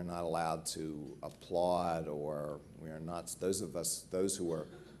we are not allowed to applaud, or we are not, those who are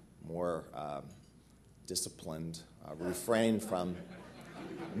more disciplined, refrain from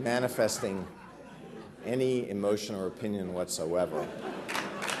manifesting any emotion or opinion whatsoever.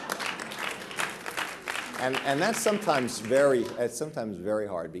 And that's sometimes very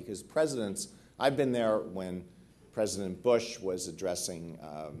hard because presidents, I've been there when President Bush was addressing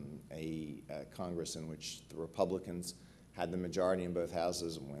a Congress in which the Republicans had the majority in both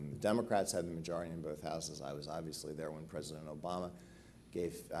houses, and when the Democrats had the majority in both houses. I was obviously there when President Obama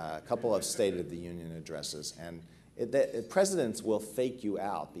gave a couple of State of the Union addresses. And presidents will fake you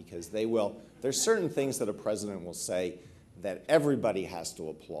out because there's certain things that a president will say that everybody has to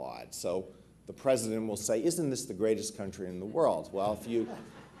applaud. So the president will say, isn't this the greatest country in the world? Well, if you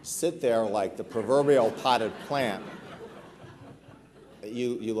sit there like the proverbial potted plant,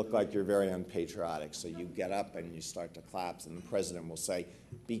 you look like you're very unpatriotic. So you get up and you start to clap, and the president will say,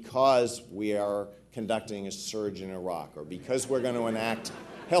 because we are conducting a surge in Iraq, or because we're going to enact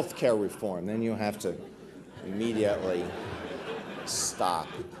health care reform, then you have to immediately stop.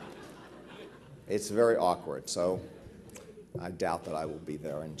 It's very awkward, so I doubt that I will be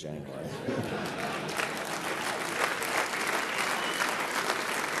there in January.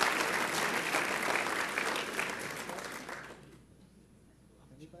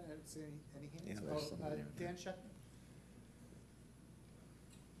 Anybody? I don't see any hands. Yeah, there's somebody there. Dan Shuckman?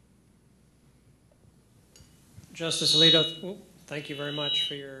 Justice Alito, thank you very much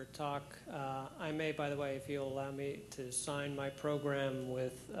for your talk. I may, by the way, if you'll allow me to sign my program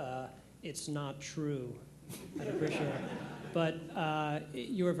with "It's not true," I'd appreciate it. But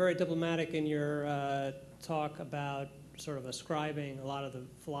you were very diplomatic in your talk about sort of ascribing a lot of the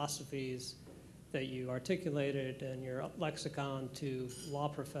philosophies that you articulated in your lexicon to law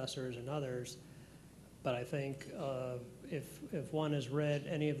professors and others. But I think if one has read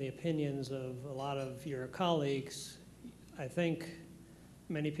any of the opinions of a lot of your colleagues, I think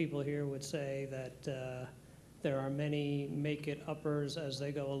many people here would say that there are many make-it-uppers as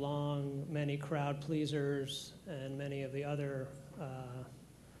they go along, many crowd pleasers, and many of the other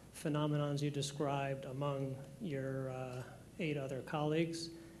phenomenons you described among your 8 other colleagues.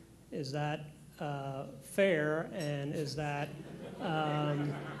 Is that fair, and is that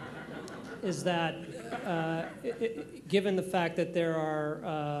given the fact that there are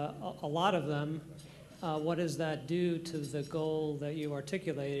a lot of them, what does that do to the goal that you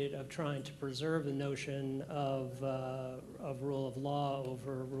articulated of trying to preserve the notion of rule of law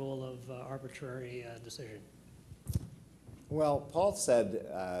over rule of arbitrary decision? Well, Paul said,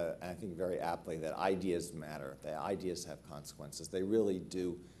 I think very aptly, that ideas matter. That ideas have consequences. They really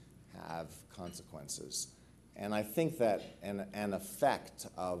do have consequences. And I think that an effect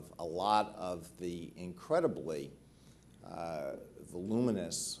of a lot of the incredibly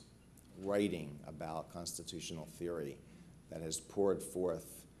voluminous writing about constitutional theory that has poured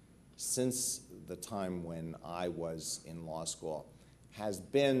forth since the time when I was in law school has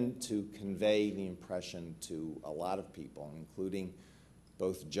been to convey the impression to a lot of people, including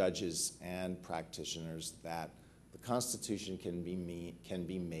both judges and practitioners, that the Constitution can be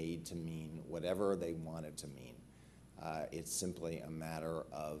made to mean whatever they want it to mean. It's simply a matter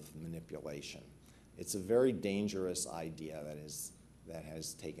of manipulation. It's a very dangerous idea that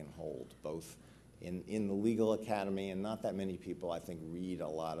has taken hold, both in the legal academy, and not that many people, I think, read a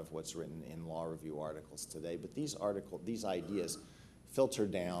lot of what's written in law review articles today. But these ideas filter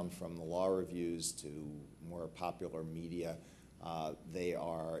down from the law reviews to more popular media. They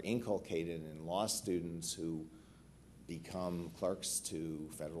are inculcated in law students who become clerks to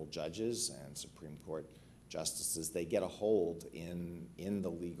federal judges and Supreme Court justices. They get a hold in the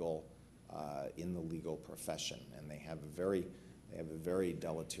legal profession, and they have a very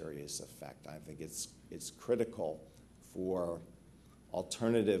deleterious effect. I think it's critical for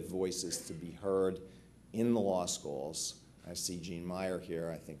alternative voices to be heard in the law schools. I see Jean Meyer here.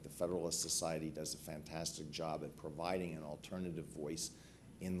 I think the Federalist Society does a fantastic job at providing an alternative voice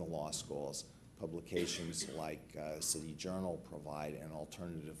in the law schools. Publications like City Journal provide an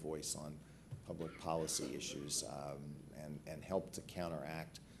alternative voice on public policy issues and help to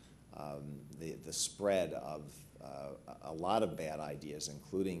counteract the spread of a lot of bad ideas,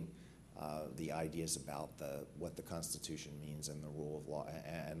 including the ideas about what the Constitution means and the rule of law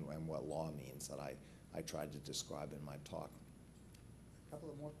and what law means that I tried to describe in my talk. A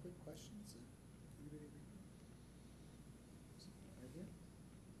couple of more quick questions. Anybody? Right here?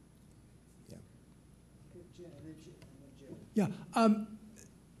 Yeah. Okay, Jen, and then Jim. Yeah,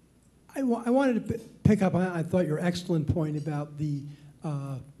 I wanted to pick up on, I thought, your excellent point about the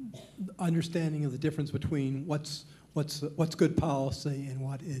understanding of the difference between what's good policy and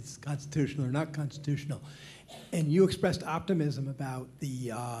what is constitutional or not constitutional. And you expressed optimism about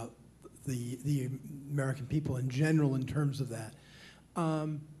the American people in general in terms of that.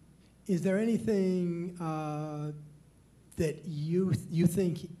 Is there anything that you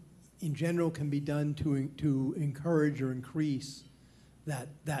think in general can be done to encourage or increase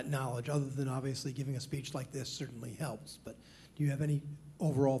that knowledge, other than obviously giving a speech like this certainly helps? But do you have any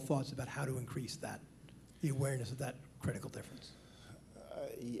overall thoughts about how to increase the awareness of that critical difference?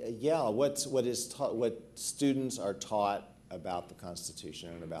 Yeah, what students are taught about the Constitution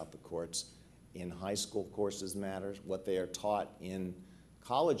and about the courts in high school courses matters. What they are taught in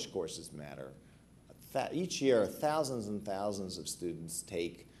college courses matter. Each year, thousands and thousands of students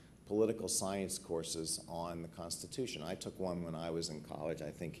take political science courses on the Constitution. I took one when I was in college.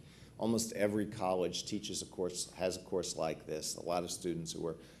 I think almost every college teaches a course, has a course like this. A lot of students who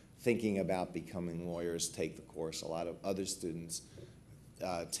are thinking about becoming lawyers take the course. A lot of other students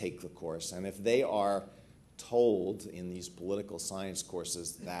take the course. And if they are told in these political science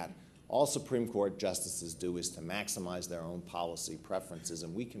courses that all Supreme Court justices do is to maximize their own policy preferences,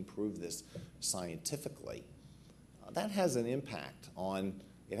 and we can prove this scientifically, that has an impact on,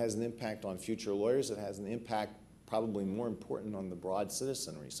 it has an impact on future lawyers. It has an impact, probably more important, on the broad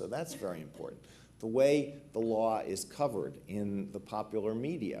citizenry. So that's very important. The way the law is covered in the popular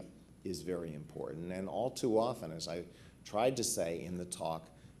media is very important. And all too often, as I tried to say in the talk,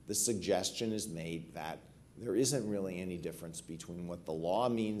 the suggestion is made that there isn't really any difference between what the law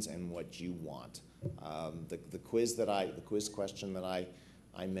means and what you want. The quiz question that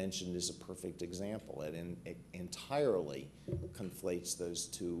I mentioned is a perfect example. It entirely conflates those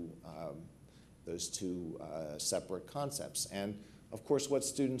two separate concepts. And of course, what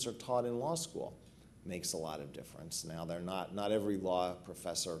students are taught in law school makes a lot of difference. Now, not every law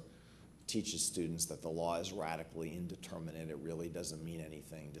professor teaches students that the law is radically indeterminate. It really doesn't mean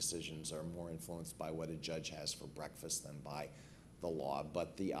anything. Decisions are more influenced by what a judge has for breakfast than by the law.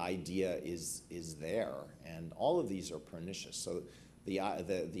 But the idea is there, and all of these are pernicious. So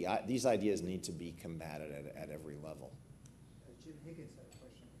these ideas need to be combated at every level. Jim Higgins had a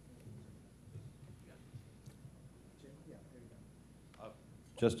question. Jim, yeah, there you go.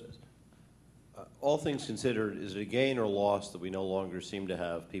 Justice, all things considered, is it a gain or loss that we no longer seem to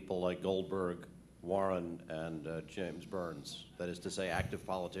have people like Goldberg, Warren, and James Burns, that is to say, active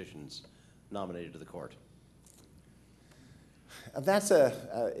politicians nominated to the court? That's a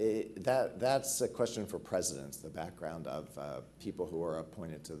question for presidents, the background of people who are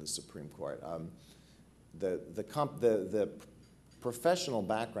appointed to the Supreme Court. The professional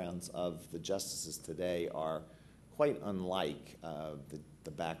backgrounds of the justices today are quite unlike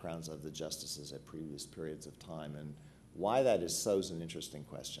the backgrounds of the justices at previous periods of time. And why that is so is an interesting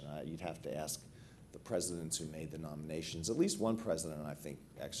question. You'd have to ask the presidents who made the nominations. At least one president, I think,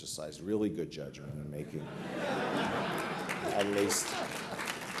 exercised really good judgment in making at least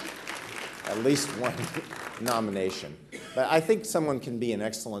one nomination. But I think someone can be an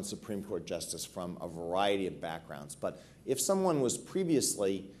excellent Supreme Court justice from a variety of backgrounds. But if someone was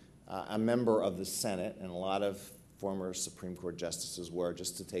previously a member of the Senate, and a lot of former Supreme Court justices were,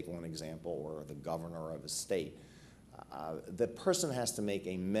 just to take one example, or the governor of a state, the person has to make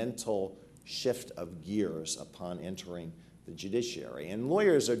a mental shift of gears upon entering the judiciary. And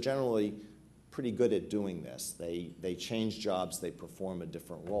lawyers are generally pretty good at doing this. They change jobs, they perform a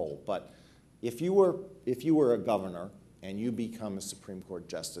different role. But if you were a governor and you become a Supreme Court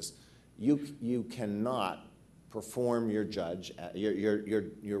justice, you cannot perform your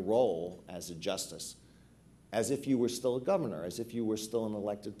role as a justice as if you were still a governor, as if you were still an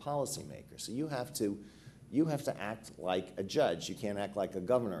elected policymaker. So you have to act like a judge. You can't act like a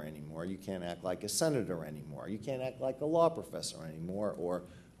governor anymore. You can't act like a senator anymore. You can't act like a law professor anymore, or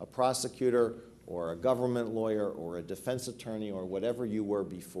a prosecutor, or a government lawyer, or a defense attorney, or whatever you were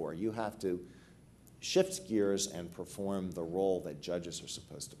before. You have to shift gears and perform the role that judges are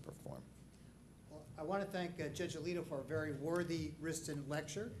supposed to perform. Well, I want to thank Judge Alito for a very worthy Wriston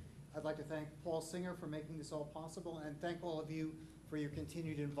lecture. I'd like to thank Paul Singer for making this all possible, and thank all of you for your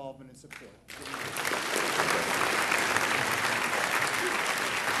continued involvement and support.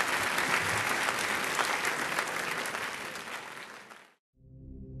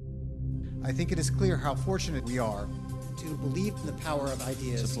 I think it is clear how fortunate we are to believe in the power of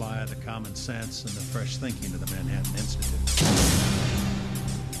ideas. Supply the common sense and the fresh thinking of the Manhattan Institute.